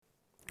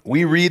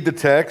We read the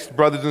text,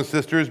 brothers and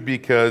sisters,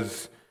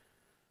 because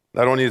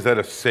not only is that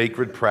a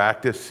sacred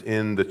practice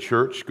in the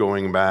church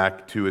going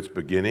back to its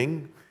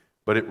beginning,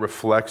 but it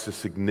reflects the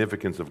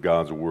significance of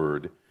God's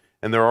word.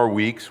 And there are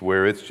weeks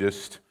where it's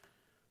just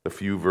a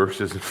few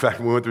verses. In fact,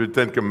 when we went through the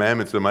Ten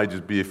Commandments, there might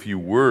just be a few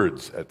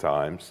words at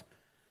times.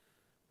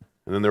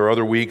 And then there are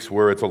other weeks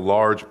where it's a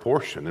large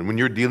portion. And when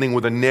you're dealing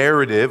with a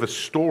narrative, a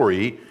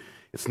story,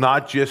 it's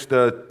not just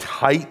a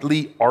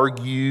tightly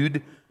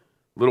argued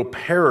little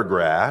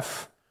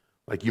paragraph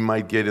like you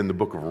might get in the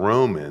book of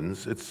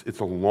Romans. It's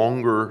a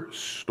longer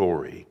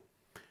story,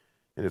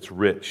 and it's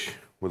rich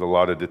with a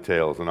lot of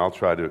details, and I'll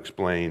try to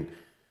explain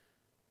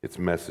its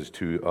message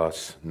to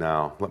us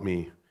now. Let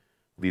me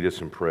lead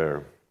us in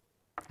prayer.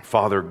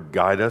 Father,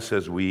 guide us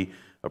as we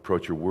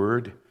approach your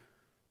word.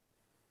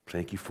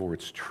 Thank you for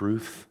its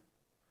truth.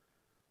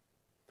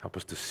 Help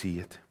us to see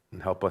it,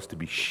 and help us to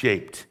be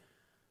shaped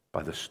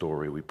by the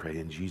story, we pray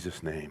in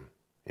Jesus' name.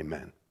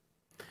 Amen.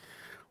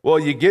 Well,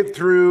 you get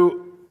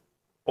through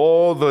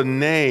all the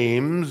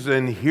names,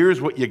 and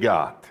here's what you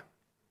got.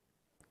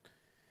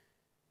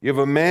 You have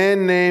a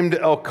man named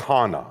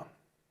Elkanah.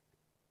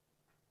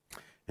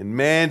 And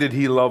man, did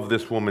he love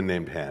this woman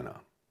named Hannah.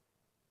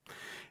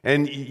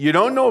 And you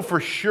don't know for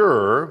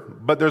sure,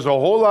 but there's a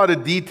whole lot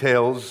of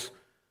details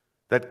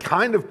that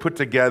kind of put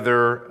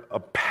together a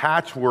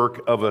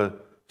patchwork of a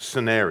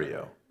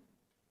scenario.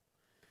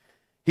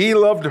 He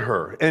loved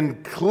her,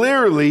 and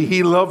clearly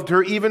he loved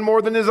her even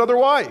more than his other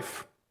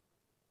wife.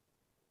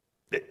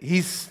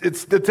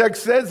 The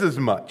text says as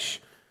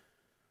much.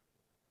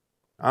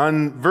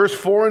 On verse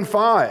 4 and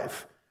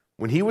 5,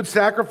 when he would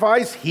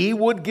sacrifice, he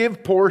would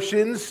give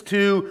portions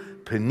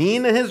to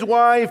Peninnah his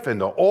wife and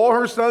to all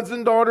her sons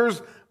and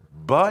daughters,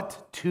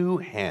 but to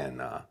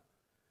Hannah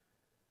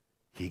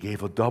he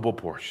gave a double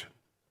portion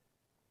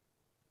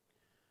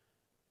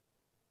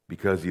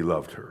because he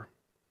loved her.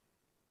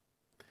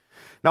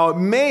 Now, it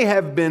may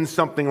have been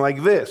something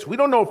like this. We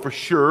don't know for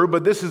sure,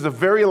 but this is a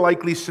very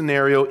likely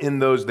scenario in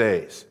those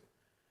days.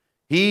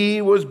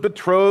 He was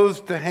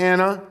betrothed to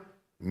Hannah,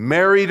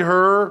 married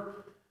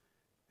her,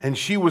 and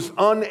she was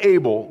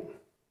unable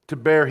to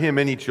bear him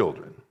any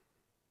children.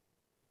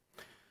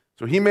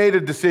 So he made a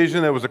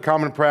decision that was a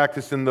common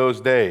practice in those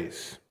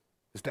days,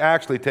 is to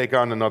actually take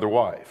on another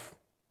wife.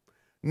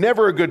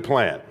 Never a good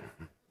plan.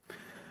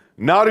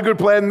 Not a good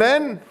plan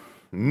then,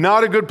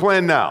 not a good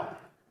plan now.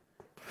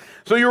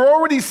 So you're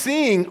already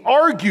seeing,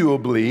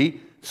 arguably,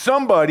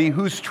 somebody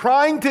who's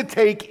trying to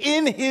take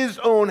in his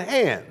own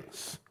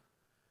hands,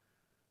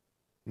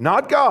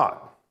 not God,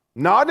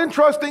 not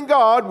entrusting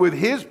God with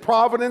his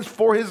providence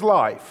for his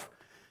life.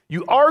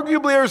 You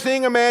arguably are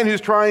seeing a man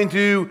who's trying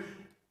to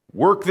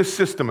work the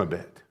system a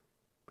bit.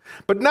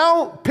 But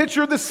now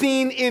picture the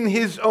scene in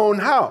his own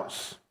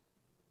house.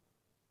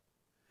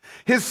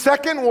 His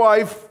second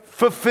wife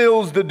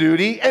fulfills the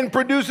duty and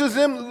produces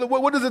him,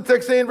 what does the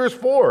text say in verse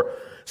 4?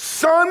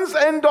 Sons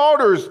and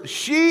daughters.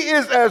 She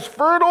is as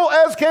fertile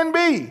as can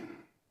be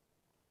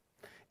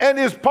and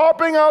is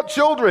popping out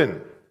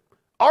children.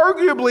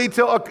 Arguably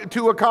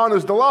to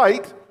Elkanah's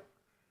delight.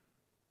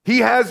 He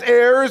has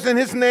heirs in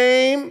his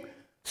name,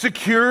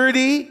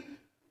 security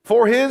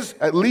for his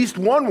at least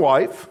one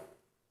wife.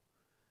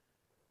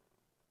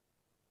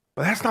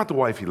 But that's not the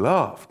wife he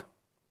loved.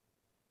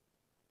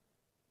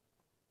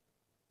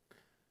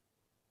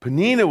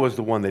 Peninnah was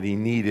the one that he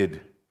needed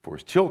for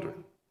his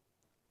children.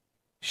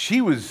 She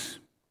was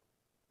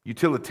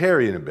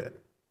utilitarian a bit.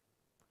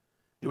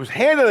 It was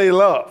Hannah they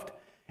loved.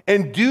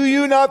 And do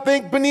you not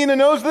think Peninnah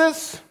knows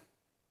this?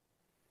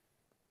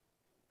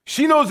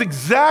 She knows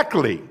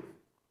exactly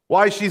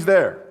why she's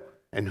there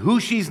and who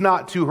she's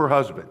not to her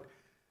husband.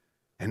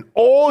 And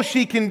all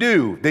she can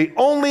do, the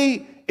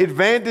only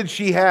advantage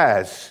she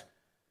has,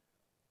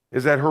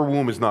 is that her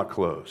womb is not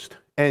closed.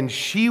 And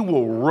she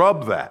will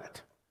rub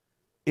that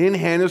in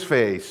Hannah's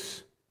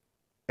face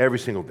every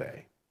single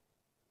day.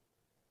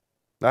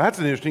 Now, that's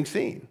an interesting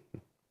scene.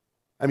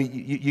 I mean,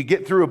 you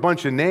get through a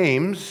bunch of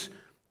names,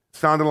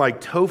 sounding like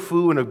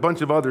tofu and a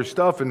bunch of other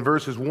stuff in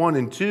verses 1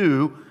 and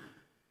 2,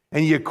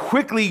 and you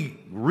quickly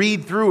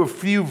read through a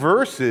few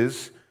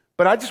verses,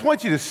 but I just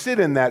want you to sit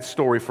in that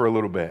story for a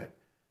little bit.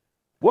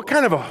 What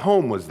kind of a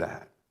home was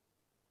that?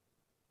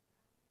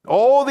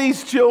 All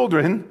these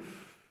children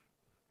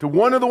to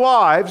one of the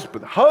wives,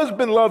 but the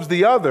husband loves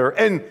the other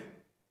and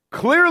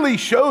clearly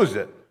shows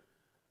it.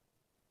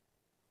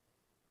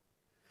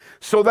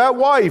 So that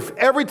wife,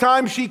 every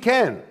time she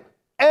can,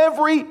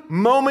 every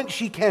moment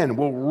she can,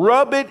 will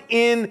rub it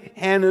in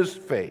Hannah's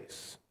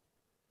face.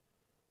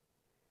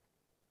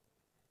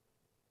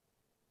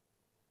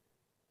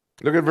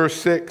 Look at verse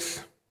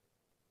 6.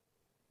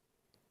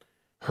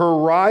 Her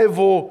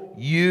rival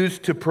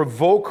used to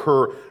provoke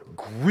her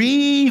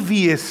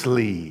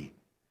grievously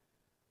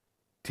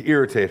to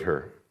irritate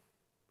her.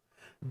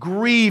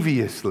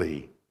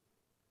 Grievously.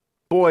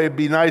 Boy, it'd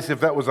be nice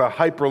if that was a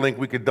hyperlink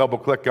we could double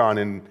click on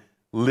and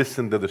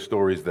listen to the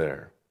stories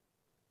there.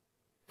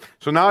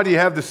 So now do you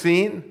have the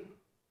scene?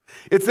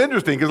 It's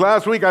interesting because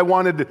last week I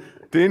wanted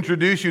to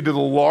introduce you to the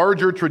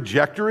larger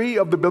trajectory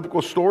of the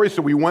biblical story.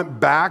 So we went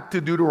back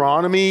to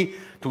Deuteronomy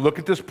to look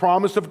at this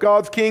promise of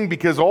God's king,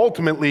 because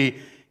ultimately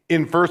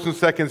in 1st and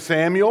 2nd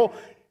Samuel,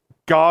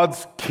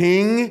 God's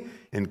king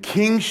and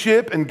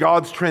kingship and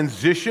God's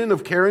transition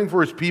of caring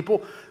for his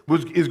people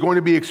is going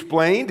to be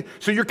explained.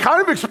 So you're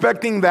kind of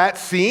expecting that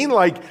scene.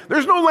 Like,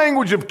 there's no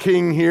language of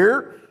king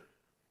here.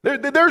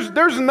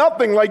 There's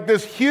nothing like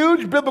this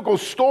huge biblical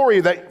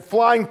story that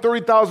flying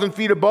 30,000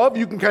 feet above,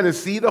 you can kind of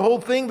see the whole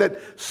thing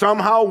that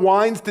somehow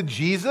winds to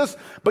Jesus.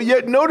 But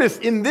yet notice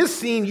in this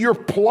scene, you're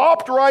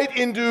plopped right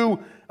into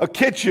a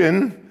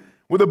kitchen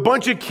with a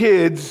bunch of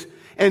kids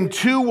and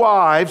 2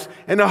 wives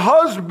and a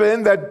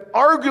husband that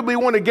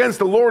arguably went against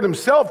the Lord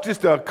himself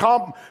just to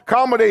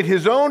accommodate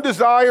his own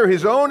desire,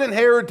 his own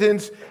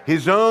inheritance,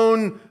 his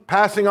own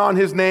passing on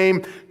his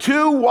name.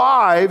 2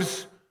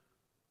 wives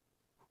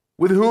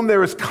with whom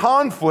there is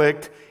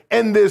conflict,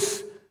 and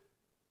this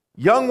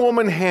young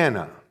woman,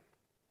 Hannah,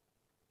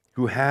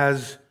 who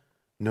has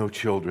no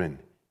children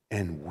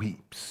and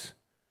weeps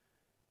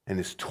and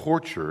is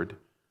tortured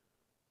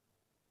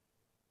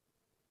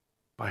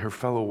by her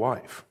fellow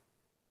wife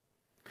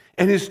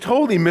and is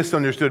totally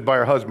misunderstood by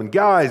her husband.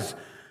 Guys,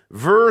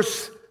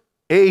 verse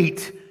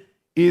 8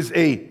 is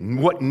a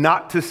what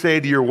not to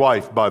say to your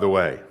wife, by the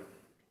way.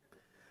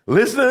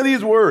 Listen to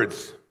these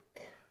words.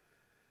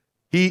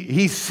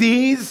 He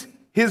sees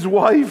his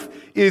wife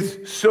is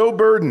so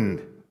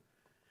burdened.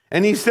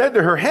 And he said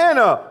to her,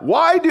 Hannah,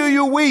 why do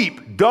you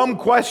weep? Dumb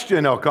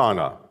question,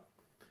 Elkanah.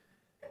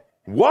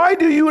 Why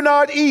do you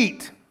not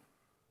eat?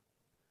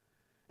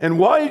 And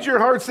why is your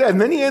heart sad? And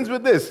then he ends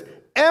with this.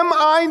 Am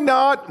I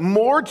not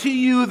more to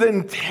you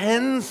than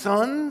 10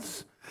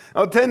 sons?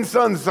 Now, 10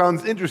 sons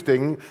sounds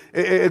interesting.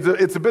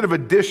 It's a bit of a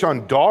dish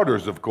on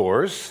daughters, of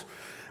course.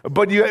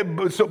 But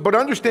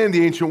understand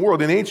the ancient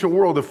world. In the ancient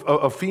world,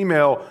 a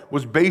female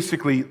was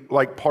basically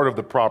like part of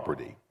the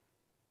property.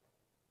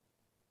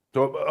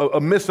 So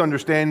a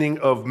misunderstanding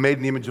of made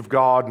in the image of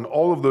God and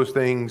all of those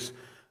things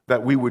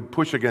that we would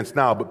push against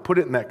now, but put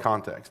it in that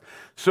context.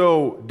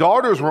 So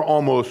daughters were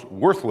almost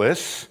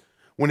worthless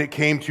when it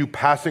came to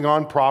passing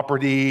on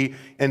property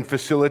and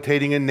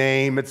facilitating a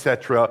name,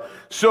 etc.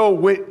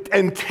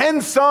 And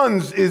 10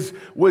 sons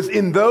was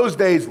in those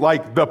days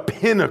like the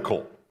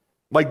pinnacle.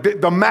 Like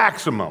the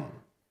maximum.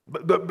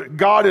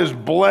 God has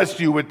blessed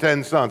you with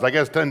 10 sons. I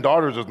guess 10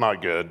 daughters is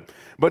not good,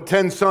 but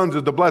 10 sons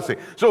is the blessing.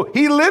 So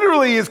he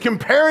literally is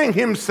comparing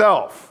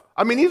himself.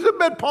 I mean, he's a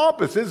bit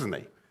pompous, isn't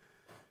he?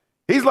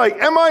 He's like,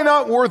 am I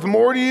not worth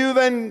more to you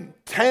than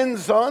 10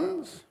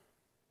 sons?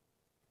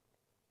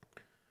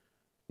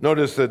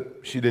 Notice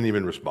that she didn't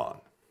even respond.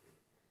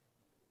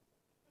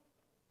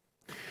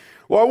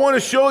 Well, I want to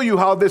show you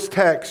how this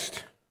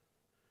text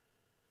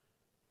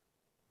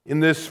in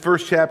this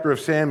first chapter of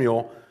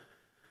Samuel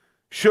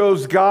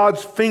shows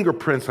God's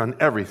fingerprints on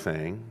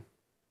everything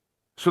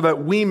so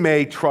that we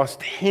may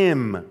trust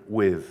him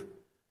with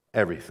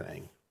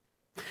everything.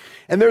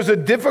 And there's a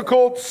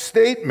difficult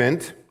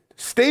statement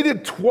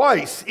stated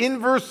twice in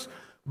verse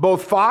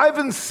both 5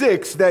 and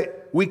 6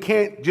 that we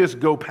can't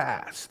just go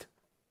past.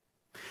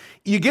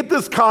 You get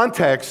this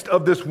context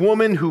of this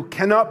woman who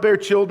cannot bear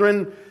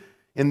children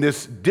in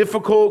this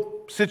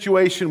difficult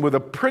situation with a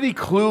pretty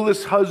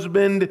clueless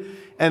husband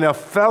and a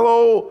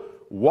fellow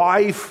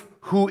wife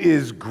who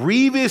is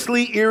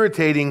grievously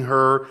irritating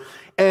her.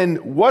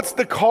 And what's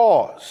the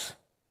cause?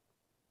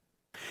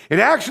 It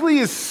actually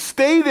is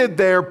stated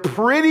there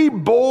pretty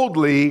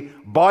boldly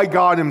by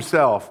God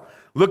himself.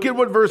 Look at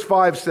what verse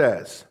 5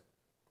 says.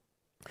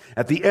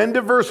 At the end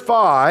of verse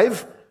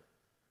 5,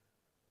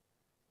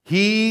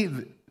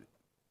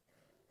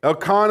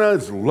 Elkanah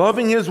is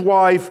loving his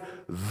wife,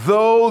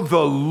 though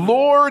the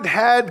Lord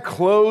had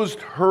closed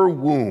her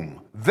womb.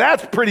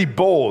 That's pretty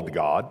bold,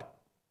 God.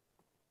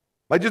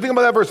 Like, just think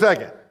about that for a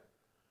second.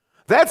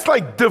 That's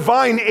like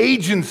divine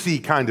agency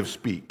kind of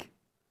speak.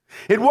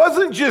 It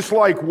wasn't just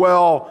like,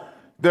 well,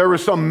 there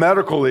was some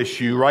medical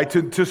issue, right,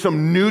 to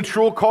some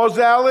neutral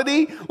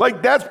causality.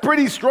 Like, that's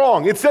pretty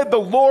strong. It said the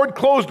Lord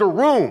closed her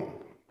womb.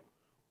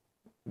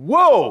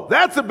 Whoa,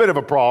 that's a bit of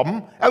a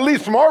problem, at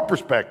least from our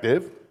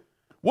perspective.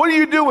 What do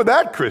you do with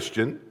that,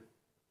 Christian?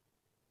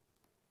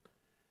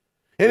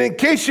 And in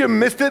case you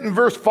missed it in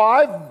verse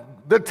 5,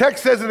 the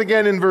text says it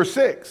again in verse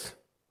 6.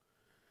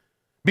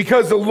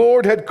 Because the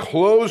Lord had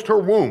closed her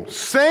womb.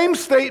 Same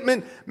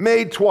statement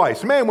made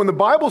twice. Man, when the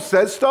Bible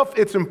says stuff,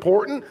 it's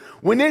important.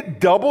 When it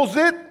doubles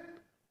it,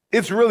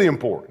 it's really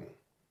important.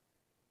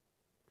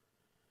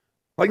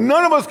 Like,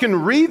 none of us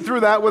can read through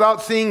that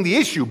without seeing the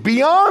issue.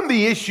 Beyond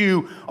the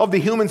issue of the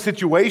human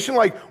situation,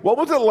 like, what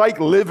was it like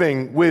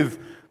living with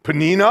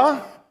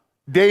Penina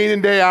day in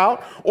and day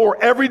out, or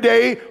every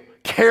day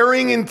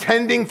caring and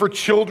tending for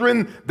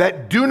children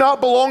that do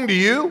not belong to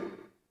you?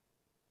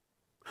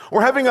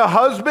 Or having a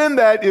husband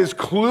that is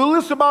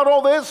clueless about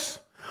all this?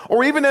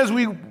 Or even as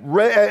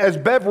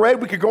Bev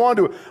read, we could go on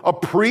to a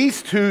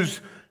priest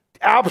who's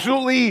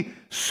absolutely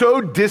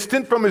so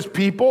distant from his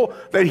people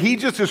that he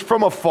just is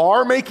from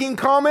afar making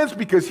comments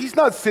because he's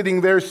not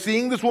sitting there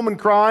seeing this woman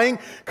crying,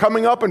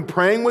 coming up and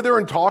praying with her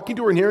and talking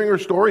to her and hearing her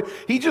story.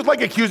 He's just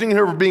like accusing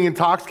her of being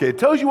intoxicated. It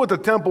tells you what the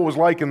temple was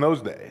like in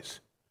those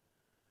days.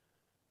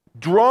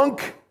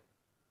 Drunk,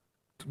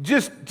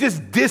 just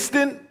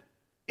distant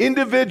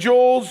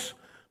individuals,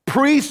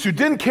 priests who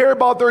didn't care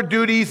about their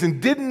duties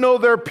and didn't know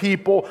their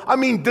people. I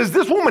mean, does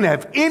this woman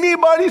have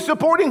anybody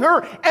supporting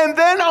her? And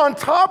then on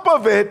top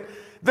of it,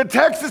 the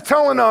text is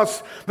telling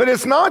us that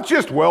it's not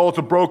just, well, it's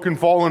a broken,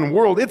 fallen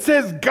world. It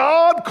says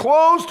God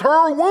closed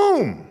her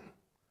womb.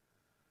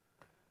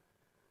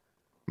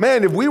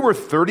 Man, if we were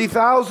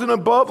 30,000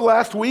 above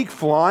last week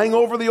flying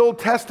over the Old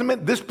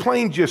Testament, this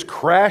plane just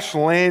crash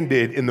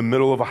landed in the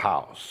middle of a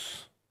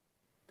house.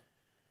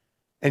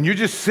 And you're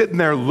just sitting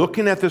there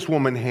looking at this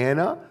woman,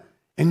 Hannah,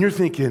 and you're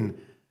thinking,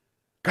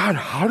 God,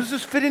 how does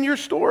this fit in your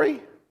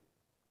story?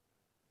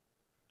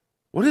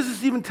 What does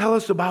this even tell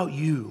us about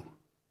you?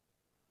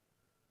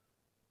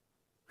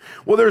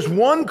 Well, there's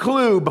one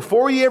clue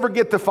before you ever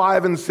get to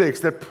 5 and 6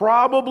 that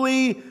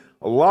probably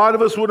a lot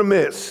of us would have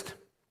missed.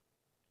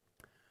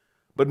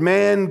 But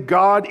man,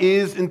 God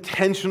is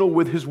intentional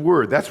with his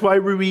word. That's why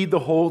we read the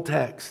whole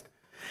text.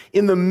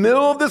 In the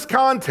middle of this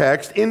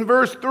context, in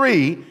verse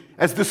 3,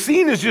 as the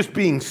scene is just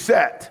being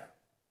set,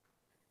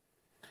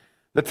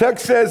 the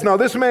text says, now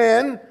this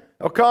man,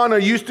 Elkanah,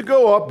 used to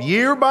go up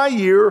year by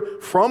year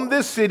from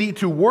this city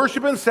to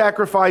worship and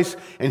sacrifice,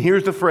 and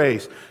here's the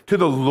phrase, to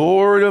the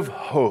Lord of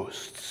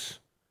hosts.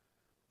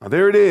 Now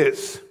there it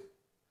is.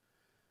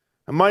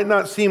 It might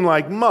not seem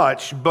like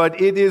much, but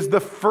it is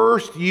the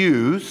first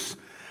use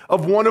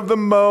of one of the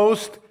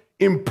most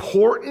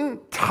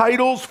important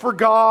titles for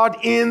God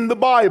in the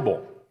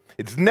Bible.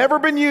 It's never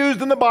been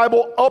used in the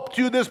Bible up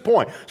to this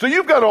point. So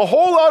you've got a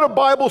whole lot of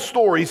Bible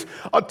stories,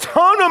 a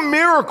ton of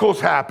miracles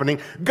happening,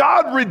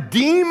 God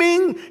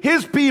redeeming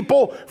his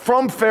people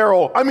from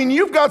Pharaoh. I mean,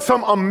 you've got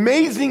some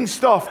amazing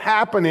stuff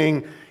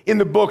happening in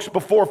the books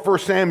before 1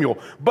 Samuel.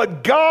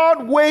 But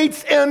God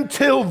waits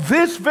until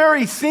this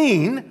very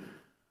scene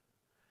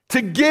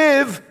to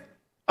give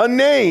a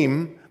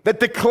name that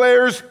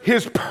declares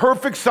his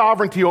perfect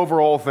sovereignty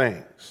over all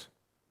things.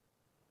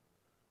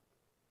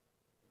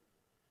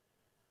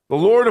 The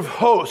Lord of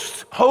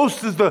hosts.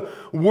 Hosts is the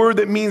word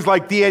that means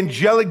like the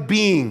angelic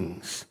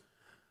beings.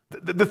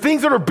 The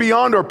things that are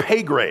beyond our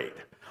pay grade.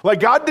 Like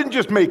God didn't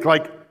just make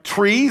like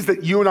trees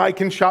that you and I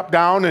can chop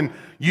down and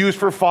use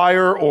for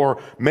fire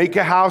or make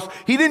a house.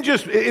 He's not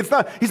just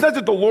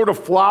the Lord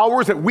of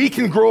flowers that we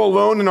can grow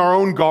alone in our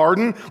own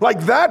garden.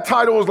 Like that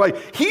title is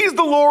like, he's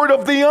the Lord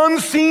of the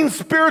unseen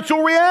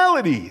spiritual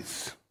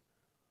realities.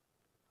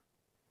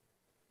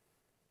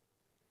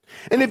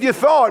 And if you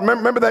thought,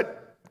 remember that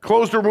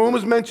closed her womb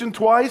is mentioned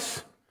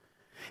twice?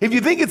 If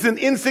you think it's an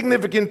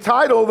insignificant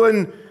title,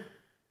 then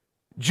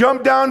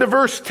jump down to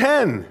verse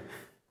 10.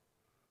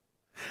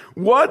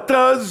 What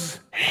does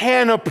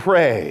Hannah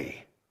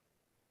pray?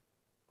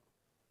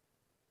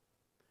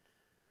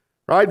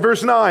 Right,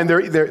 verse 9,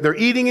 they're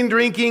eating and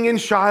drinking in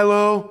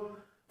Shiloh.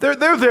 They're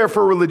there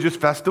for a religious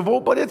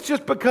festival, but it's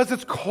just because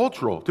it's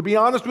cultural. To be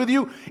honest with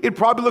you, it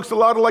probably looks a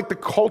lot like the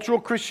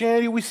cultural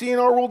Christianity we see in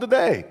our world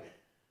today.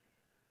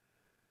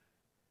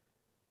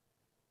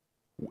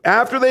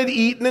 After they'd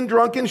eaten and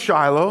drunk in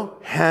Shiloh,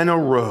 Hannah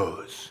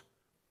rose.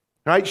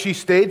 Right, she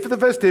stayed for the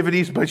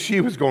festivities, but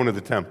she was going to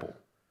the temple.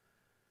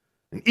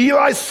 And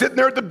Eli's sitting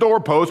there at the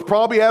doorpost,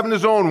 probably having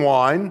his own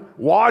wine,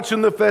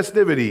 watching the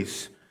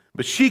festivities.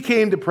 But she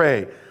came to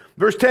pray.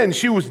 Verse 10,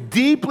 she was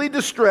deeply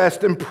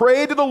distressed and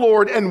prayed to the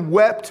Lord and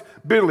wept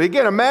bitterly.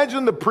 Again,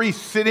 imagine the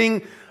priest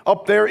sitting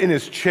up there in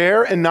his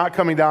chair and not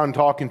coming down and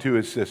talking to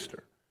his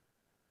sister.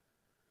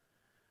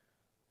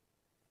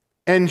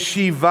 And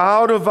she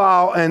vowed a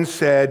vow and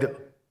said,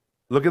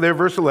 look at there,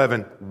 verse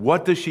 11,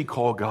 what does she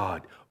call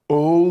God?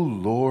 O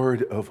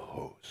Lord of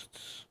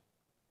hosts.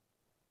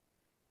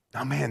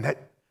 Now, man, that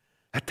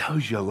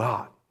tells you a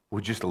lot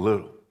with just a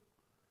little.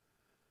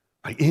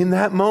 In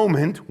that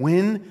moment,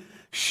 when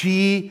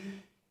she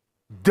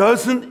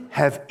doesn't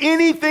have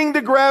anything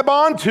to grab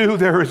onto,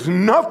 there is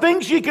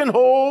nothing she can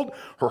hold,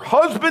 her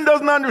husband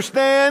doesn't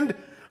understand,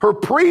 her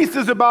priest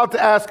is about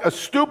to ask a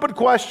stupid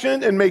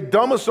question and make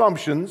dumb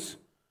assumptions,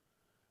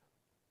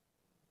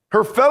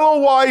 her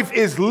fellow wife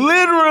is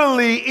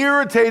literally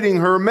irritating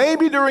her,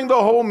 maybe during the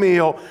whole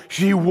meal,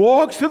 she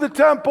walks to the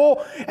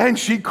temple and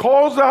she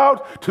calls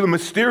out to the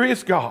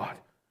mysterious God.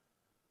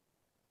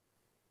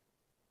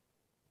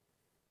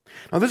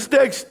 Now, this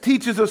text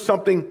teaches us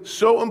something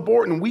so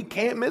important, we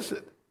can't miss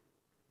it.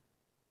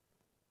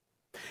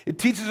 It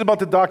teaches about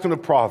the doctrine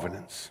of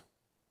providence.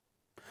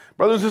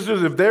 Brothers and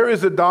sisters, if there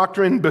is a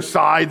doctrine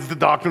besides the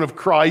doctrine of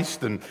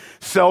Christ and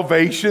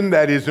salvation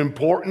that is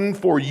important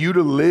for you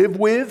to live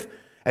with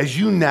as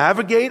you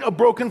navigate a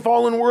broken,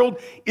 fallen world,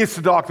 it's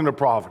the doctrine of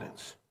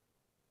providence.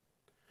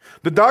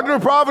 The doctrine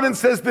of providence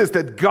says this,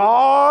 that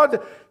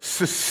God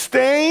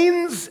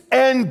sustains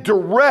and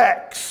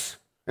directs.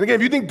 And again,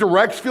 if you think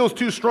directs feels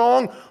too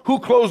strong, who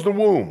closed the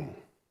womb?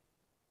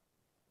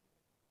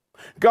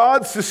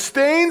 God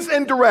sustains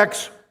and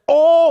directs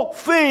all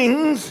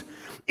things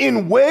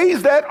in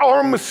ways that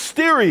are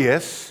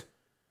mysterious,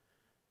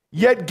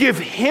 yet give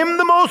him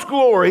the most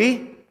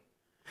glory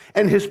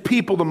and his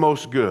people the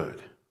most good.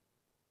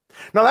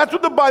 Now that's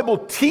what the Bible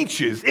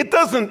teaches. It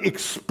doesn't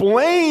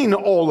explain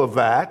all of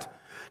that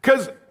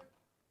because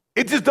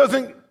it just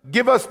doesn't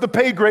give us the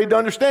pay grade to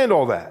understand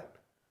all that.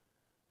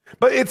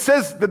 But it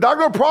says the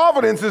doctrine of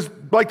providence is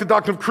like the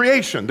doctrine of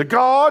creation. The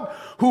God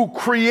who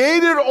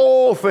created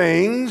all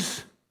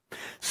things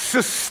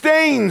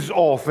sustains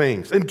all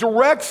things and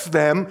directs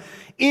them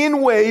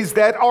in ways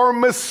that are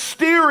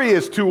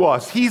mysterious to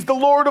us. He's the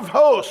Lord of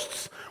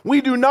hosts.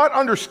 We do not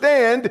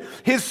understand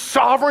his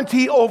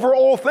sovereignty over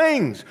all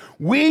things.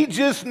 We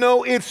just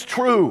know it's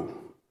true.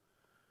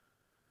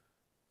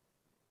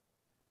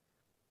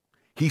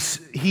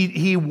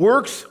 He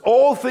works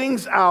all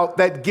things out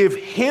that give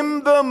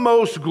him the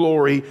most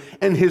glory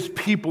and his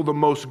people the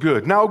most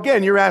good. Now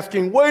again, you're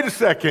asking, wait a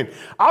second.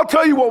 I'll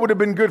tell you what would have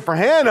been good for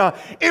Hannah.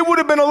 It would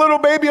have been a little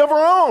baby of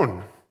her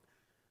own.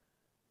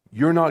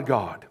 You're not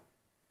God.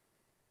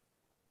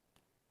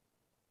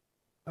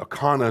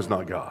 Elkanah is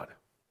not God.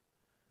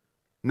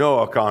 No,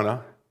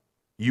 Elkanah,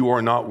 you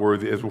are not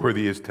worthy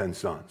as 10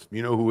 sons.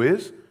 You know who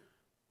is?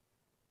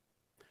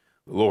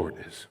 The Lord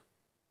is.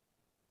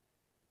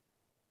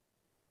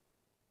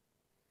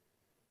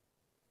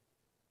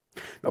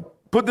 Now,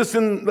 put this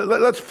in,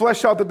 let's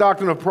flesh out the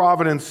doctrine of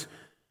providence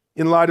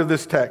in light of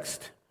this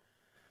text.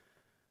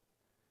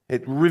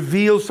 It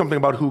reveals something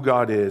about who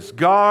God is.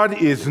 God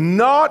is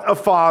not a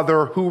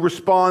father who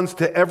responds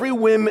to every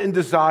whim and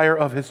desire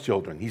of his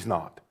children. He's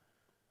not.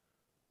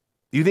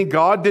 Do you think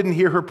God didn't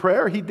hear her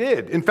prayer? He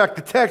did. In fact,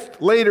 the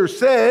text later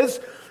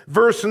says,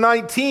 verse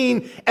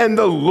 19, and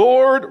the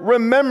Lord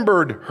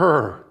remembered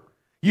her.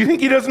 You think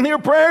he doesn't hear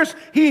prayers?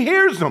 He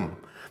hears them.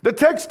 The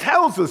text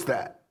tells us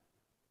that.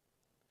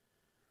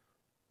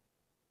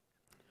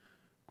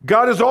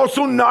 God is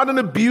also not an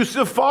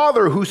abusive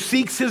father who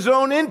seeks his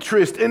own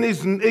interest and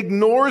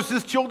ignores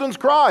his children's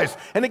cries.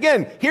 And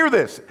again, hear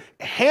this.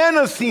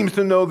 Hannah seems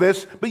to know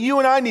this, but you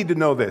and I need to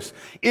know this.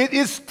 It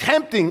is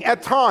tempting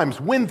at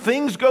times when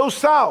things go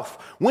south,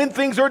 when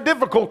things are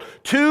difficult,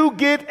 to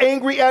get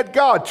angry at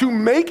God, to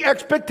make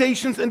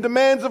expectations and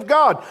demands of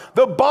God.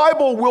 The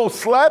Bible will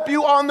slap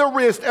you on the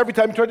wrist every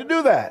time you try to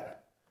do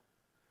that.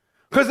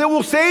 Because it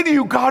will say to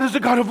you, God is a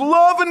God of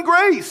love and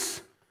grace.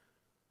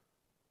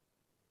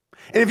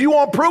 And if you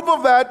want proof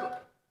of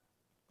that,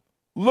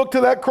 look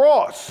to that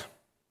cross.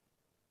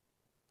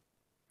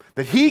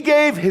 That he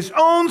gave his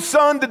own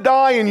son to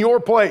die in your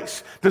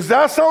place. Does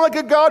that sound like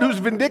a God who's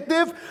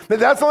vindictive?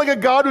 Does that sound like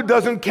a God who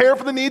doesn't care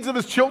for the needs of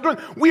his children?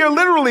 We are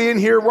literally in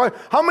here, right?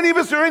 How many of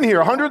us are in here?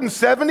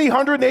 170,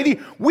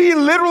 180? We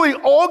literally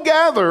all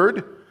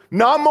gathered,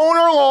 not mowing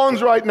our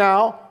lawns right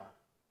now,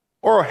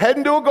 or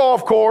heading to a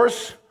golf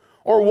course,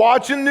 or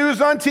watching news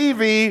on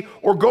TV,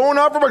 or going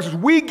out for breakfast.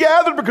 We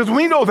gathered because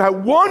we know that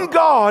one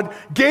God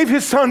gave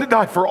his son to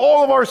die for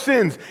all of our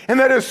sins. And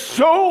that is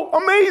so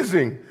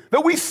amazing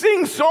that we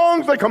sing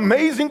songs like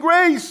Amazing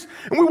Grace,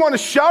 and we want to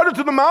shout it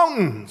to the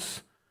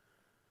mountains.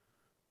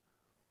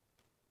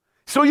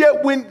 So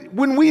yet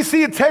when we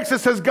see a text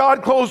that says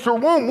God closed her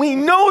womb, we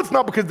know it's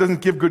not because he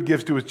doesn't give good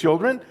gifts to his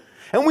children.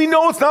 And we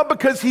know it's not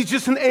because he's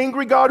just an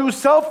angry God who's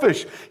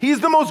selfish. He's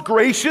the most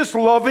gracious,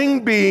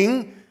 loving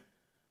being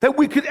that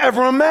we could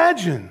ever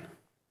imagine.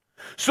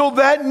 So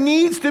that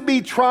needs to be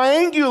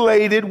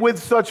triangulated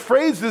with such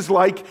phrases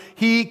like,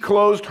 he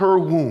closed her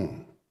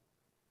womb.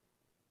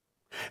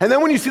 And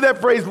then when you see that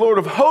phrase, Lord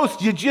of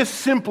hosts, you just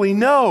simply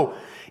know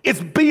it's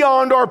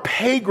beyond our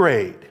pay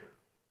grade.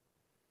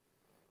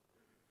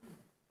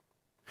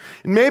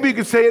 And maybe you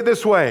could say it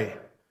this way.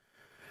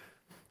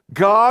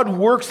 God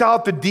works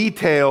out the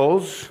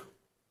details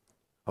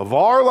of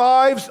our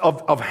lives,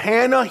 of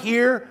Hannah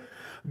here.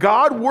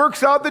 God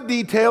works out the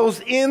details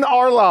in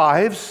our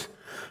lives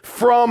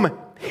from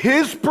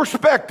his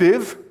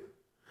perspective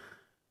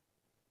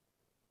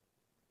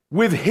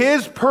with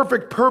his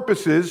perfect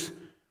purposes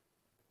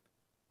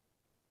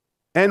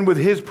and with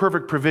his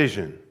perfect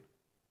provision.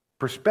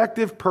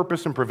 Perspective,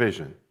 purpose, and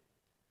provision.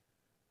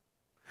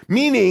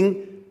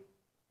 Meaning,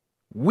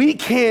 we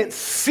can't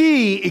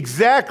see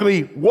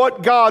exactly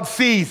what God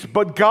sees,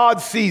 but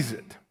God sees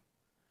it.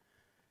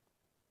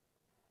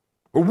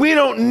 We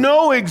don't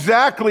know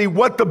exactly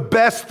what the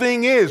best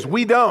thing is.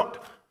 We don't.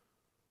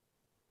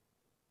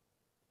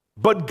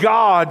 But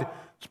God's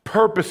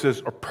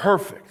purposes are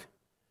perfect.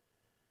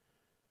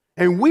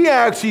 And we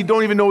actually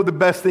don't even know what the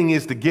best thing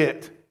is to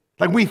get.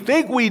 Like we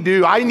think we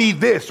do, I need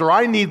this, or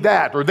I need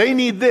that, or they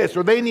need this,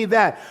 or they need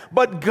that.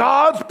 But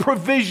God's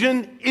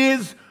provision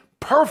is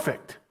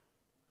perfect.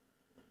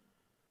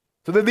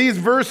 So that these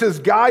verses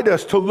guide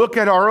us to look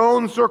at our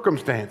own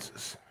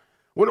circumstances.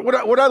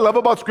 What I love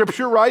about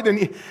Scripture, right?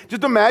 And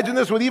just imagine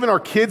this with even our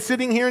kids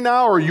sitting here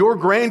now, or your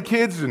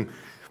grandkids. And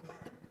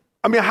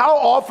I mean, how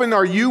often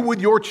are you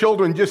with your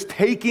children just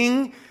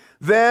taking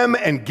them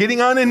and getting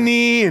on a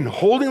knee and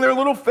holding their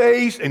little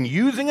face and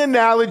using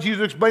analogies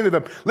to explain to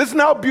them, listen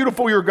how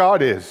beautiful your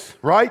God is.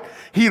 right?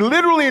 He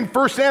literally in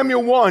 1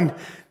 Samuel 1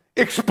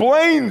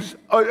 explains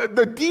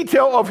the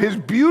detail of his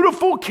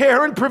beautiful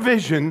care and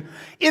provision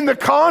in the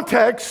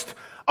context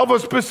of a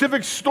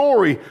specific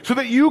story so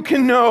that you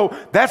can know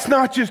that's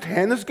not just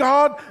Hannah's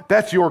God,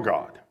 that's your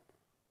God.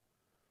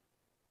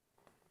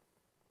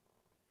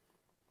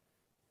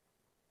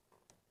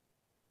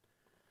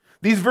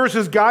 These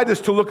verses guide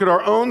us to look at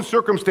our own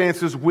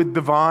circumstances with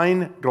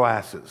divine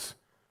glasses.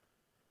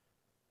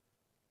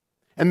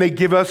 And they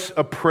give us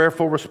a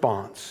prayerful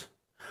response.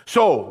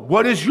 So,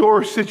 what is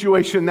your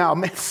situation now?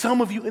 Man,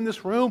 some of you in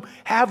this room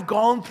have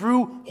gone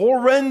through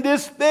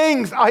horrendous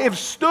things. I have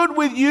stood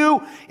with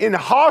you in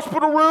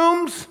hospital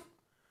rooms.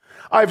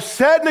 I've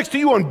sat next to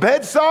you on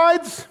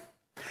bedsides.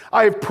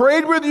 I have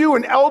prayed with you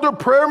in elder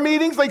prayer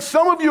meetings. Like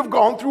some of you have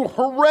gone through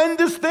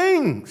horrendous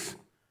things.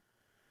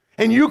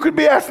 And you could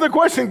be asking the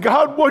question,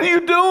 God, what are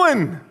you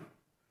doing?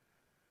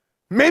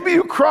 Maybe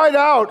you cried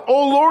out,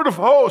 "O Lord of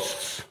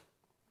hosts,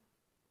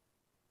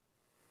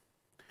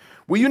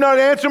 will you not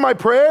answer my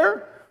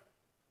prayer?"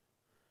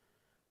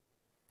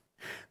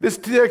 This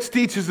text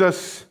teaches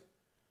us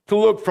to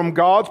look from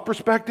God's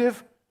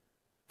perspective,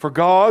 for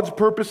God's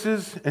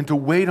purposes, and to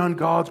wait on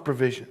God's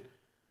provision.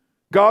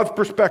 God's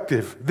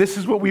perspective, this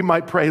is what we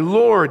might pray.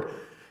 Lord,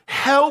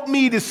 help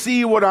me to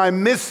see what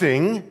I'm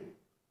missing.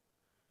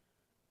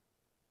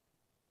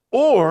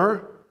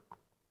 Or,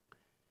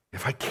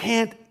 if I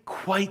can't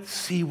quite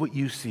see what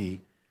you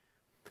see,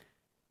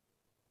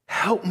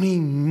 help me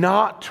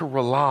not to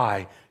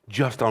rely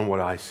just on what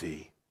I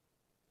see.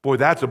 Boy,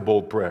 that's a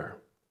bold prayer.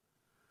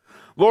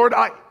 Lord,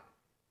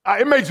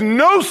 it makes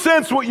no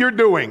sense what you're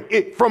doing.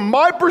 From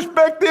my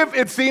perspective,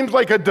 it seems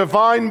like a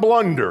divine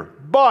blunder,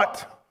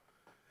 but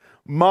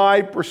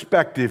my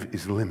perspective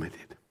is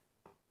limited.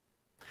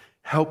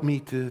 Help me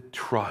to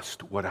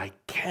trust what I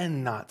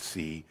cannot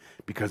see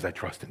because I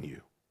trust in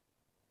you.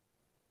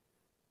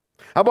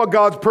 How about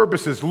God's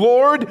purposes?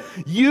 Lord,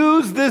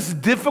 use this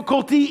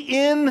difficulty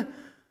in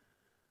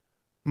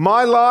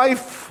my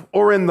life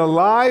or in the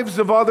lives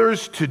of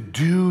others to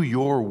do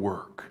your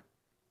work.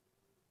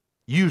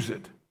 Use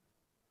it.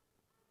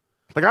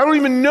 Like, I don't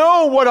even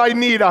know what I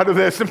need out of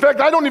this. In fact,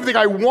 I don't even think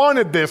I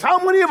wanted this.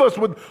 How many of us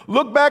would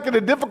look back at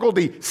a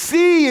difficulty,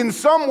 see in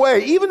some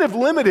way, even if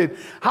limited,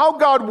 how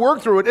God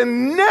worked through it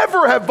and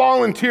never have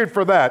volunteered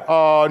for that?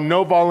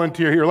 No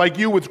volunteer here. Like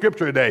you with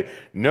Scripture today.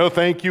 No,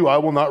 thank you. I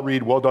will not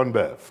read. Well done,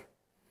 Bev.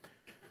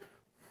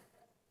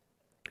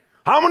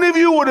 How many of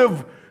you would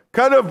have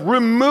kind of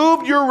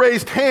removed your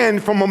raised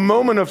hand from a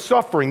moment of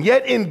suffering?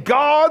 Yet in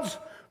God's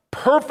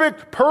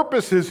perfect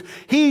purposes,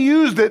 he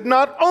used it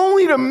not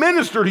only to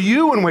minister to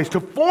you in ways, to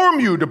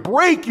form you, to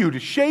break you, to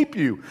shape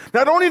you,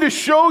 not only to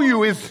show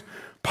you his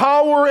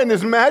power and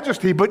his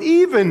majesty, but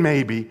even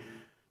maybe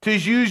to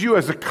use you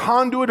as a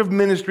conduit of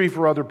ministry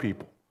for other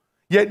people.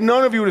 Yet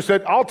none of you would have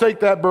said, I'll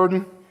take that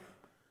burden.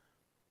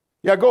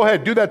 Yeah, go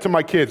ahead, do that to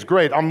my kids.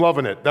 Great, I'm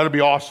loving it. That'll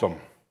be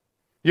awesome.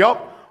 Yep,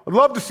 I'd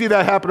love to see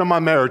that happen in my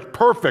marriage.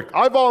 Perfect,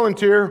 I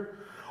volunteer.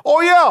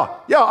 Oh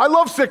yeah, I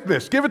love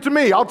sickness. Give it to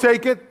me, I'll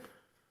take it.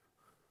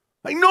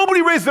 Like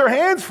nobody raised their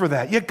hands for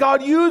that, yet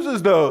God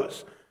uses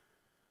those.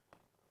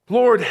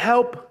 Lord,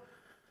 help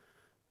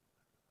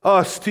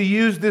us to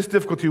use this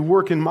difficulty to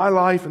work in my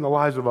life and the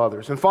lives of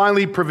others. And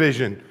finally,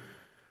 provision.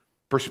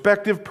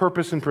 Perspective,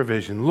 purpose, and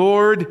provision.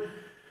 Lord,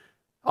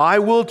 I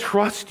will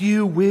trust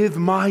you with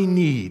my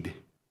need.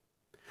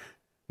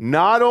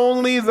 Not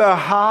only the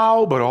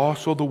how, but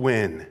also the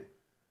when.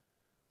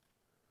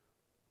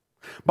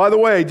 By the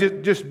way,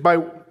 just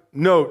by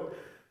note,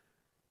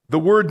 the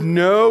word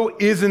no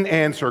is an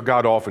answer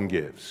God often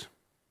gives.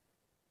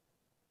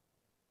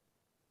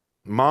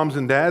 Moms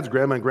and dads,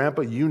 grandma and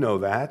grandpa, you know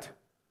that.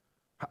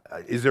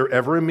 Is there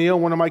ever a meal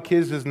one of my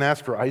kids doesn't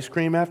ask for ice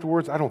cream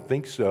afterwards? I don't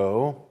think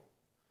so.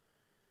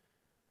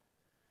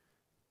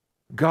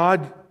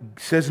 God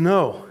says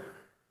no.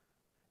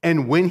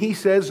 And when he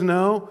says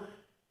no,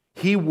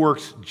 he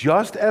works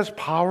just as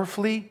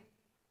powerfully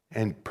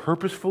and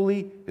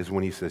purposefully as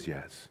when he says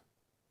yes.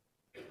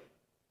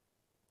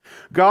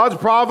 God's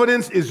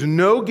providence is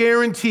no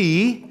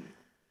guarantee.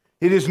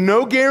 It is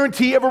no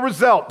guarantee of a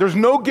result. There's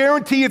no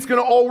guarantee it's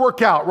going to all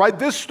work out, right?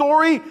 This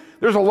story,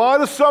 there's a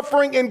lot of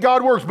suffering and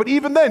God works. But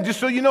even then, just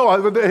so you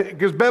know,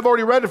 because Bev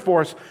already read it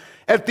for us,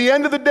 at the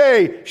end of the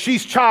day,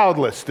 she's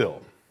childless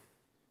still.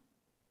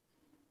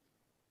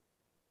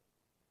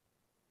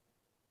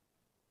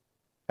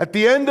 At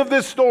the end of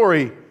this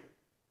story,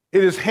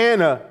 it is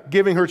Hannah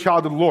giving her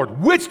child to the Lord,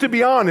 which, to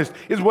be honest,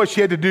 is what she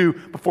had to do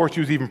before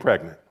she was even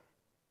pregnant.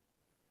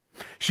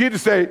 She had to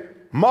say,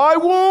 my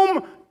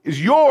womb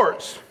is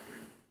yours.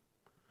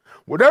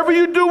 Whatever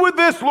you do with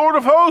this, Lord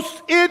of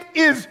hosts, it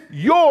is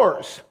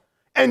yours.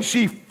 And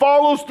she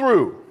follows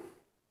through.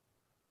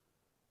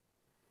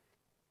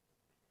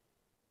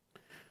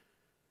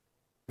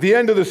 The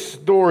end of the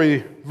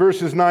story,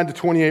 verses 9 to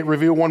 28,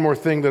 reveal one more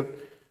thing that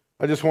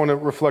I just want to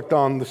reflect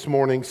on this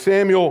morning.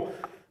 Samuel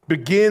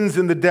begins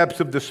in the depths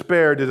of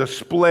despair to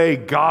display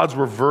God's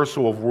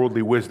reversal of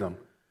worldly wisdom.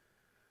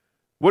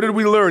 What did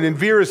we learn? And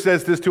Vera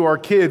says this to our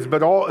kids,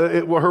 but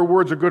her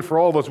words are good for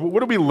all of us.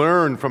 What did we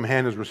learn from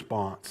Hannah's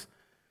response?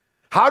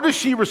 How does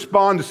she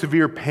respond to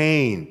severe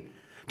pain?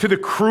 To the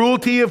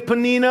cruelty of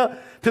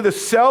Peninnah? To the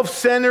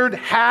self-centered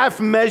half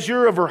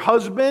measure of her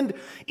husband?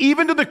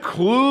 Even to the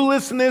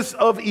cluelessness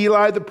of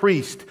Eli the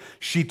priest?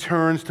 She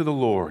turns to the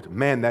Lord.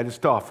 Man, that is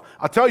tough.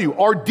 I'll tell you,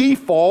 our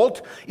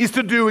default is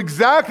to do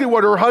exactly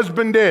what her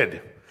husband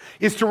did.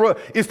 Is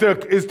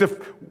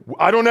to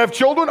I don't have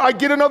children, I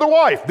get another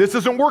wife. This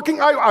isn't working,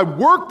 I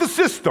work the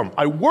system.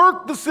 I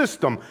work the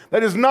system.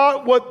 That is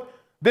not what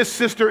this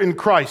sister in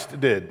Christ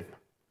did.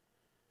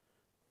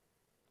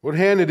 What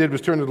Hannah did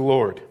was turn to the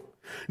Lord.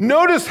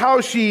 Notice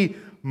how she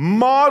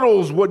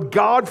models what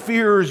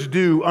God-fearers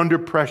do under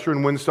pressure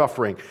and when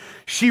suffering.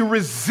 She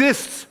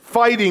resists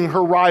fighting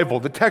her rival.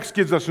 The text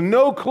gives us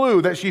no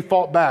clue that she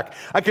fought back.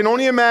 I can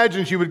only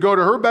imagine she would go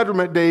to her bedroom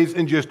at days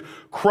and just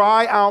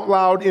cry out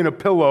loud in a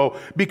pillow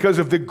because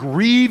of the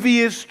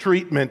grievous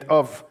treatment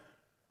of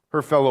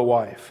her fellow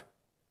wife.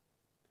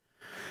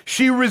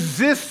 She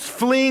resists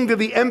fleeing to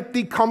the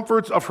empty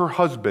comforts of her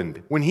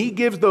husband. When he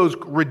gives those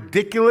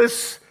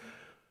ridiculous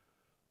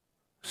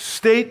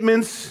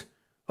statements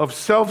of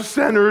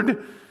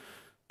self-centered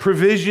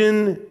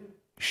provision,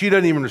 she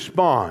doesn't even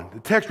respond. The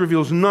text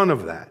reveals none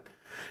of that.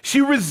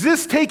 She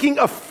resists taking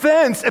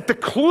offense at the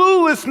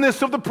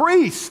cluelessness of the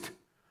priest,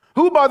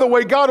 who, by the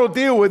way, God will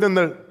deal with in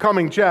the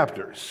coming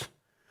chapters.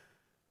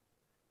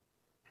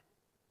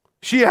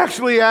 She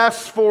actually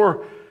asks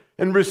for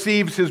and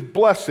receives his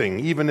blessing,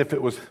 even if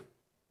it was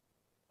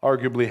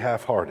arguably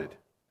half-hearted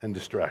and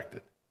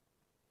distracted.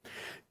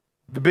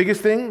 The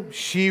biggest thing,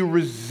 she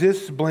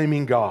resists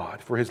blaming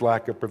God for his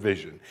lack of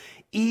provision,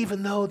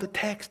 even though the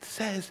text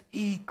says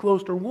he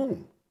closed her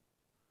womb.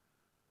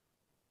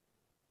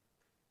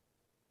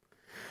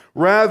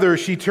 Rather,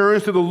 she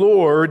turns to the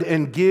Lord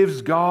and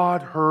gives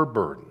God her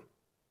burden.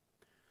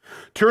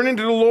 Turning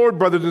to the Lord,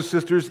 brothers and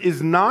sisters,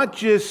 is not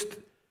just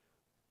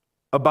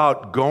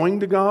about going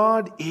to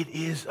God, it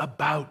is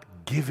about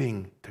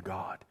giving to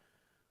God.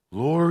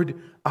 Lord,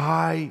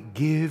 I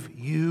give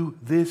you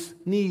this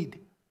need.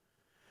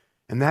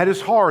 And that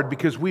is hard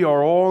because we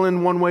are all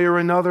in one way or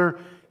another.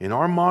 In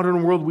our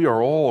modern world, we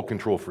are all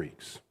control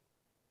freaks.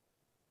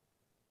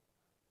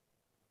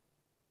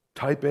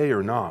 Type A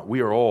or not,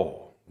 we are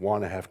all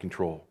want to have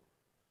control.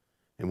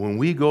 And when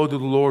we go to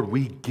the Lord,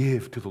 we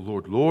give to the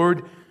Lord.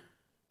 Lord,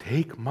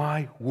 take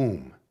my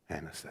womb,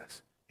 Hannah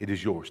says. It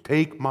is yours.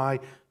 Take my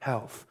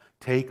health.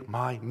 Take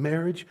my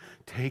marriage.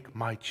 Take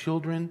my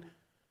children.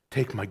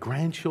 Take my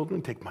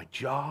grandchildren. Take my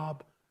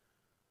job.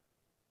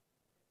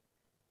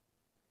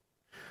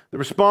 The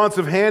response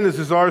of Hannah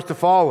is ours to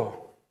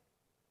follow.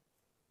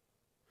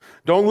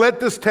 Don't let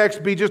this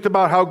text be just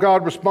about how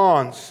God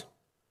responds.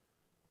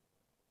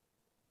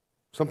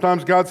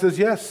 Sometimes God says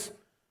yes.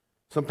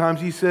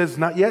 Sometimes he says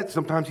not yet.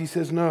 Sometimes he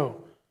says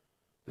no.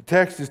 The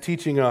text is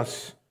teaching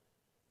us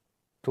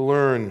to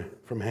learn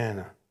from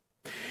Hannah.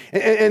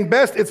 And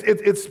best,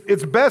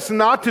 it's best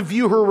not to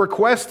view her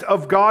request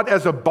of God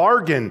as a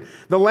bargain.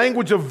 The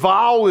language of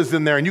vow is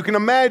in there. And you can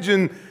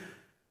imagine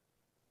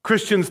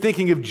Christians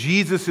thinking of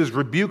Jesus'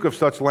 rebuke of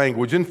such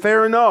language, and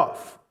fair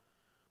enough.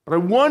 But I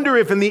wonder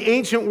if in the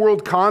ancient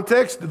world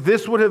context,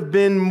 this would have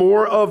been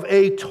more of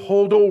a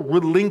total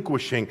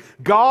relinquishing.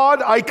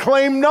 God, I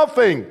claim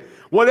nothing.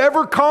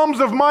 Whatever comes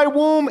of my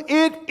womb,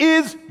 it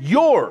is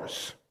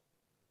yours.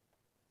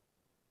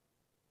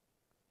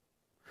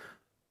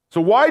 So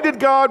why did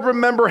God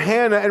remember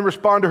Hannah and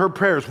respond to her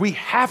prayers? We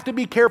have to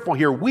be careful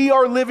here. We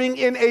are living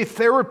in a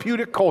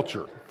therapeutic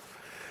culture.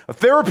 A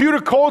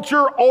therapeutic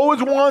culture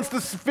always wants to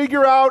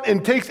figure out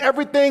and takes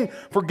everything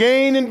for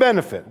gain and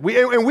benefit.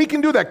 We can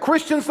do that.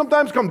 Christians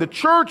sometimes come to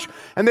church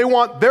and they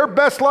want their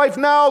best life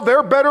now,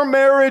 their better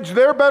marriage,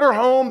 their better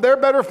home, their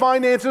better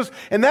finances,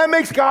 and that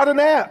makes God an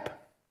app.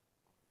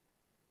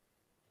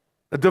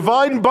 A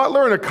divine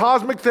butler and a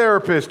cosmic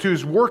therapist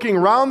who's working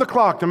around the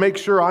clock to make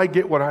sure I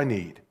get what I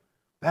need.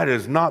 That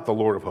is not the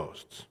Lord of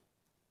hosts.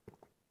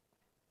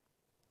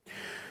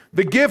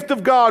 The gift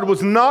of God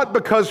was not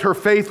because her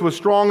faith was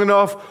strong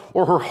enough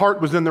or her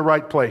heart was in the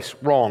right place.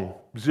 Wrong.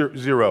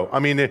 Zero. I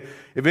mean,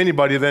 if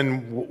anybody,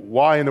 then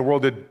why in the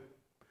world did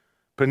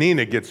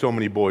Peninnah get so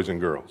many boys and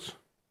girls?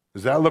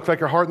 Does that look like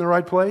her heart in the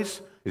right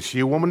place? Is she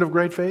a woman of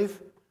great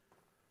faith?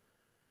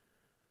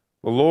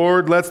 The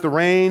Lord lets the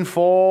rain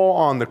fall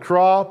on the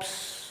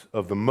crops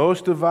of the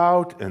most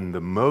devout and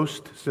the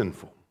most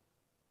sinful.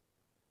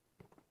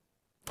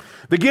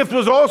 The gift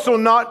was also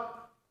not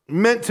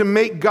meant to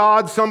make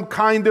God some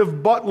kind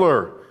of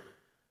butler,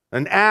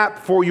 an app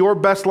for your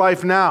best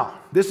life now.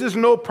 This is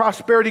no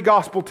prosperity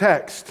gospel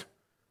text.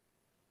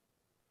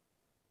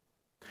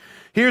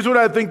 Here's what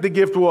I think the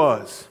gift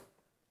was.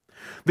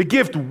 The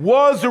gift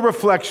was a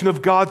reflection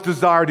of God's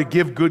desire to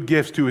give good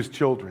gifts to his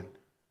children.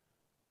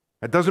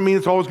 That doesn't mean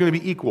it's always going to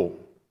be equal.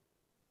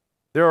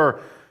 There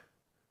are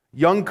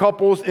young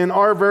couples in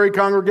our very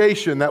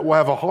congregation that will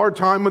have a hard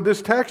time with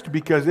this text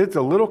because it's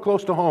a little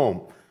close to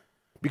home.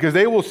 Because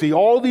they will see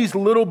all these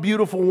little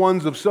beautiful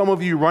ones of some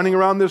of you running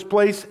around this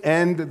place,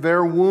 and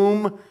their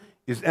womb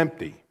is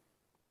empty.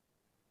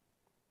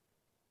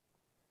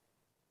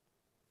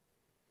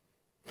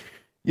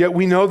 Yet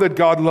we know that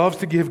God loves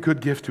to give good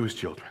gifts to his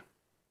children.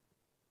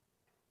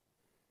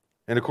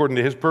 And according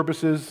to his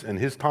purposes and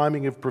his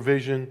timing of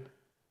provision,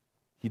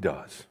 he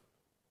does.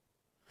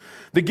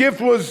 The gift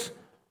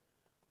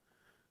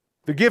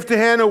to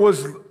Hannah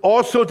was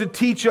also to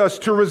teach us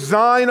to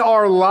resign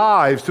our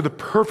lives to the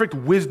perfect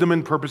wisdom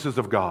and purposes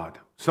of God.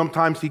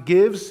 Sometimes he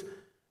gives,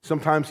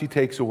 sometimes he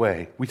takes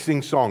away. We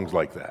sing songs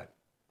like that.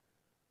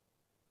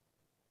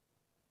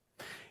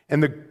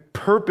 And the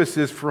purpose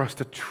is for us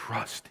to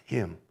trust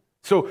him.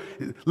 So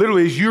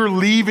literally, as you're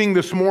leaving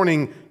this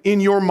morning,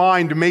 in your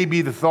mind may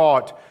be the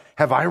thought,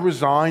 have I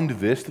resigned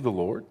this to the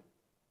Lord?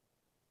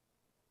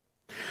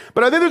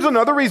 But I think there's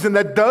another reason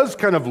that does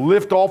kind of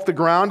lift off the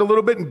ground a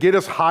little bit and get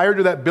us higher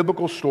to that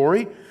biblical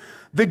story.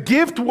 The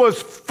gift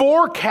was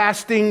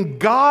forecasting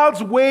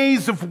God's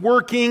ways of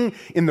working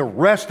in the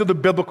rest of the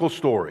biblical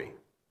story.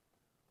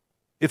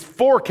 It's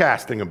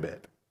forecasting a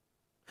bit.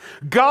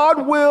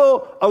 God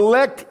will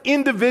elect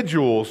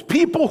individuals,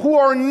 people who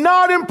are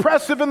not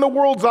impressive in the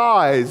world's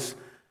eyes,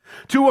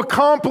 to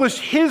accomplish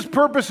his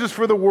purposes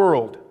for the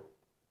world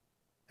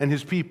and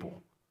his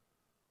people.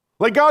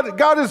 Like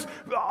God is,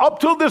 up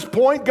till this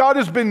point, God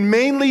has been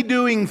mainly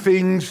doing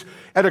things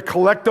at a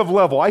collective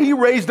level. He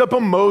raised up a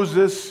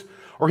Moses,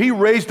 or he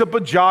raised up a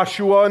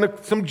Joshua and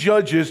some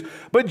judges,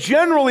 but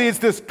generally it's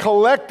this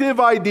collective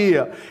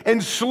idea.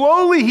 And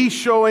slowly he's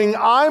showing,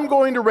 I'm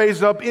going to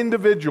raise up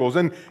individuals.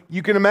 And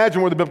you can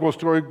imagine where the biblical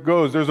story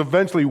goes. There's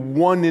eventually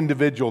one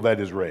individual that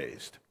is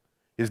raised.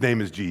 His name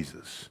is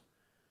Jesus,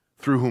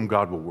 through whom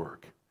God will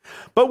work.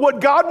 But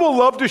what God will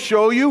love to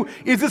show you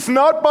is it's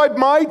not by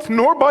might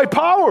nor by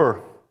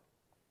power.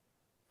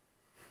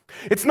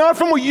 It's not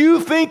from what you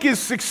think is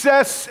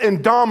success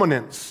and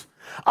dominance.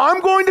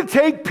 I'm going to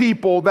take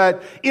people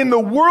that in the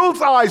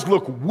world's eyes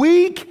look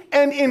weak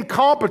and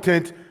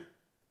incompetent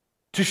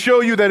to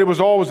show you that it was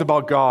always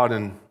about God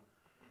and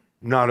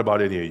not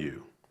about any of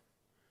you.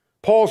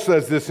 Paul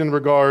says this in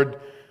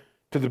regard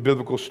to the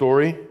biblical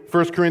story.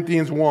 1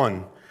 Corinthians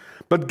 1.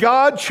 But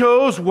God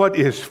chose what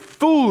is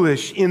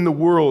foolish in the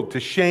world to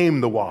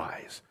shame the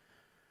wise.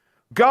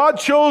 God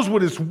chose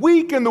what is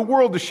weak in the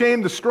world to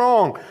shame the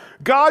strong.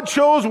 God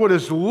chose what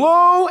is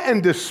low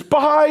and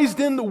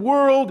despised in the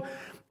world,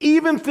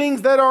 even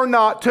things that are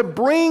not, to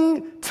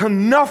bring to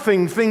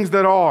nothing things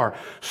that are,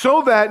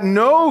 so that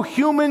no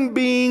human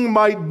being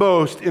might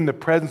boast in the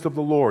presence of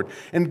the Lord.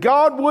 And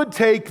God would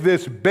take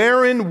this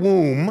barren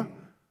womb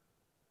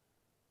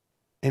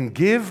and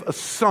give a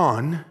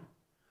son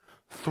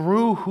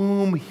through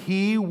whom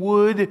he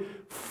would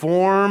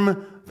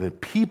form the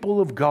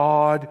people of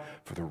God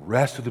for the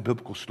rest of the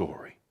biblical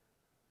story.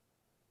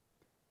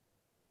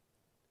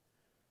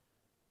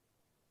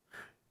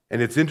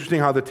 And it's interesting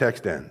how the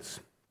text ends.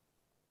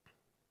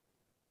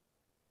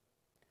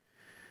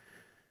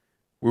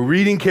 We're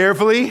reading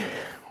carefully,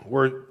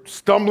 we're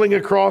stumbling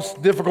across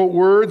difficult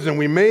words, and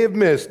we may have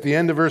missed the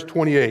end of verse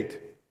 28.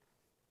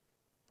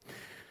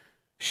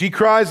 She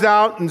cries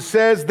out and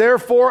says,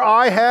 therefore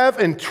I have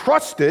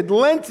entrusted.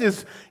 Lent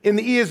is, in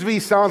the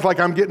ESV, sounds like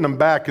I'm getting them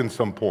back in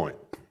some point.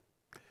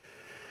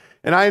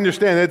 And I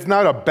understand it's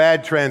not a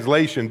bad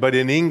translation, but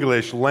in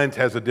English, Lent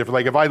has a different,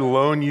 like if I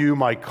loan you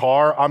my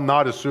car, I'm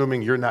not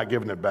assuming you're not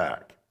giving it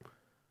back.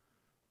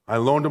 I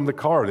loaned him the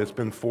car, and it's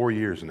been 4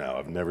 years now.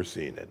 I've never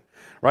seen it.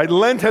 Right?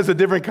 Lent has a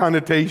different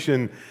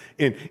connotation.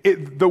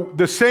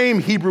 The same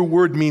Hebrew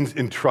word means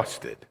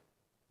entrusted.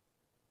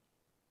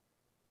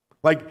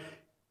 Like,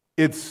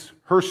 it's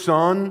her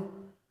son,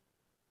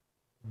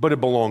 but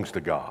it belongs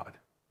to God.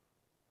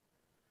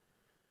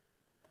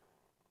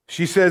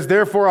 She says,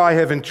 therefore I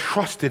have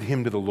entrusted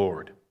him to the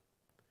Lord.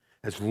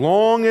 As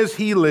long as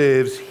he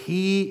lives,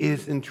 he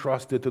is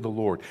entrusted to the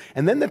Lord.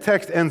 And then the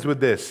text ends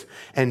with this,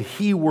 and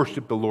he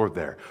worshiped the Lord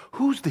there.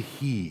 Who's the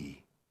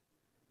he?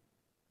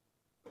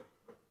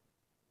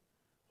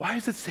 Why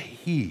does it say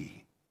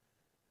he?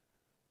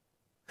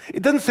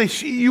 It doesn't say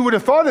she. You would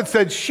have thought it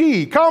said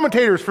she.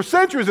 Commentators for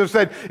centuries have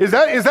said, is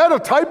that a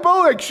typo?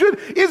 Like,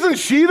 isn't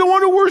she the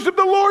one who worshiped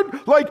the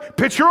Lord? Like,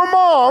 picture a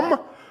mom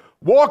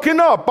walking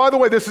up. By the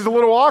way, this is a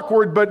little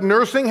awkward, but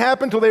nursing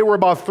happened till they were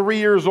about 3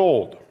 years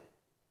old.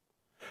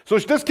 So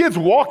this kid's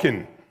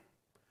walking.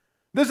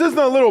 This isn't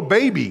a little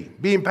baby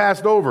being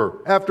passed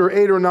over after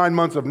 8 or 9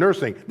 months of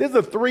nursing. This is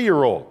a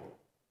 3-year-old.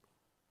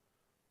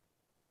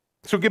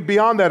 So get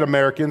beyond that,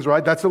 Americans,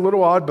 right? That's a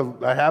little odd, but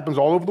that happens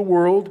all over the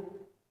world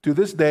to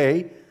this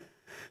day.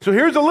 So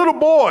here's a little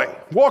boy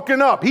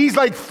walking up. He's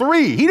like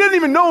 3. He didn't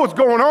even know what's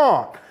going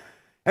on.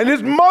 And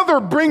his mother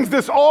brings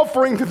this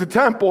offering to the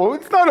temple.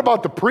 It's not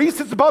about the priest,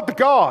 it's about the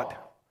God.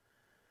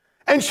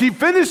 And she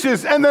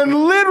finishes, and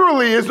then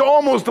literally is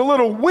almost a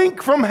little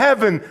wink from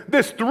heaven.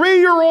 This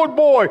 3-year-old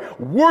boy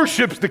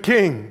worships the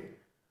king.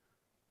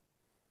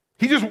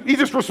 He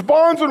just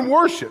responds in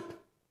worship.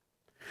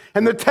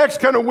 And the text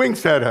kind of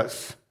winks at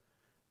us.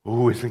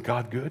 Oh, isn't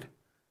God good?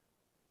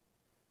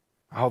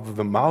 out of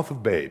the mouth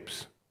of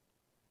babes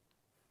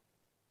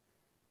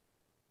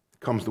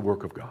comes the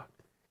work of God.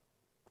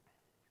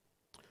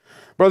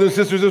 Brothers and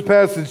sisters, this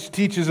passage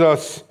teaches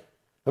us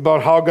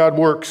about how God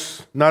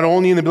works, not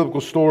only in the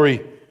biblical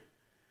story,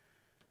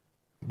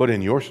 but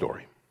in your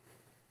story.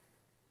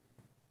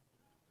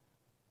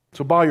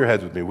 So bow your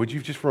heads with me, would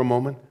you, just for a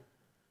moment?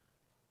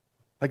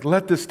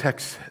 Let this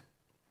text sit.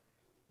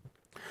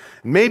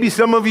 Maybe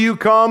some of you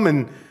come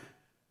and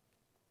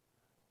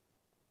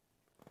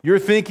you're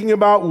thinking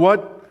about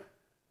what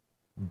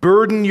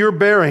burden you're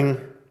bearing.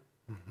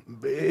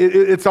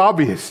 It's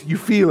obvious. You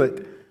feel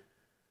it.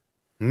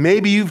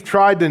 Maybe you've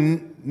tried to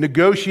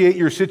negotiate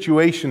your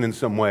situation in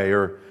some way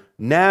or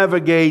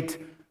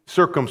navigate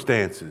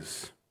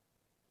circumstances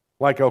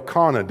like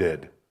Elkanah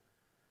did.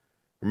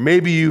 Or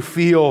maybe you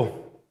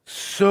feel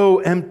so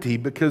empty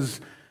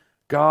because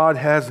God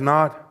has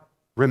not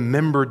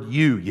remembered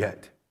you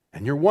yet.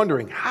 And you're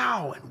wondering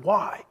how and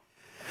why.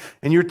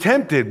 And you're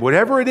tempted,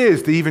 whatever it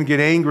is, to even get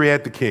angry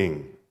at the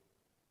king.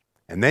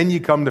 And then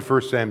you come to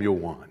 1 Samuel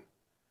 1.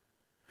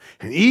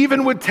 And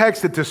even with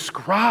text that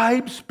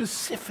describes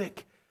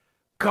specific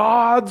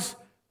God's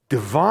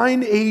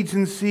divine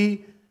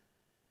agency,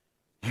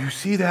 you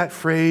see that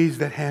phrase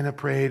that Hannah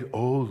prayed,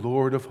 "O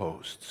Lord of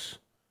hosts."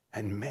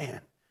 And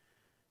man,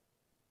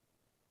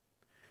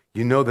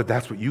 you know that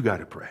that's what you got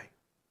to pray.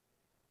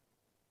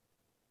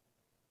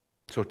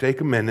 So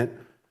take a minute,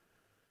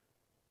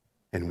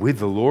 and with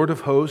the Lord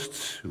of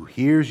hosts who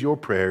hears your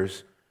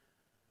prayers,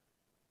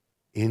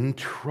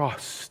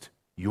 entrust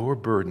your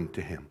burden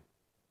to him.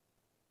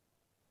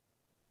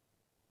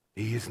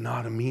 He is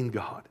not a mean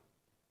God.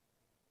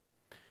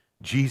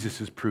 Jesus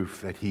is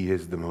proof that he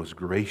is the most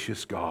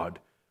gracious God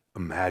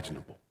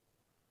imaginable.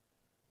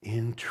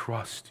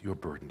 Entrust your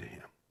burden to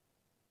him.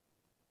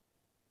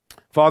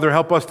 Father,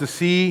 help us to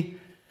see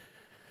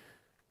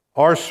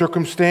our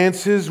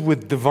circumstances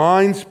with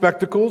divine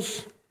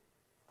spectacles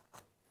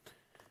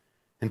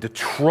and to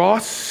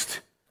trust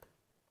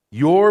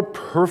your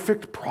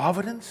perfect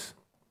providence.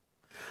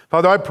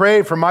 Father, I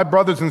pray for my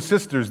brothers and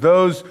sisters,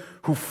 those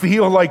who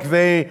feel like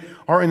they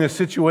are in a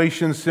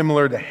situation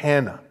similar to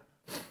Hannah,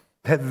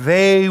 that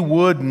they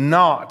would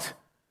not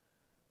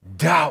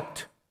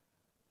doubt,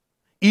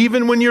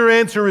 even when your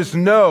answer is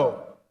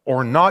no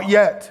or not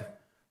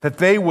yet, that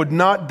they would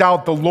not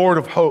doubt the Lord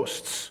of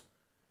hosts,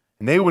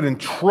 and they would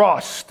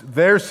entrust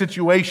their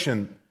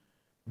situation,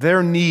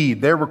 their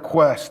need, their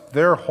request,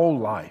 their whole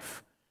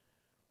life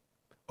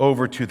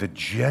over to the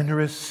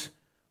generous,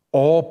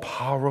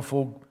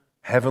 all-powerful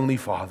Heavenly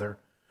Father,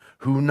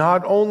 who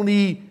not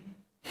only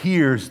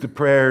hears the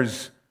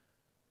prayers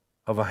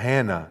of a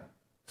Hannah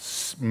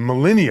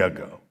millennia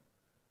ago,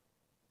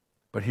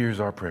 but hears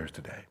our prayers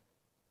today.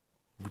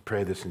 We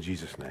pray this in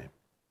Jesus' name.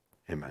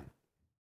 Amen.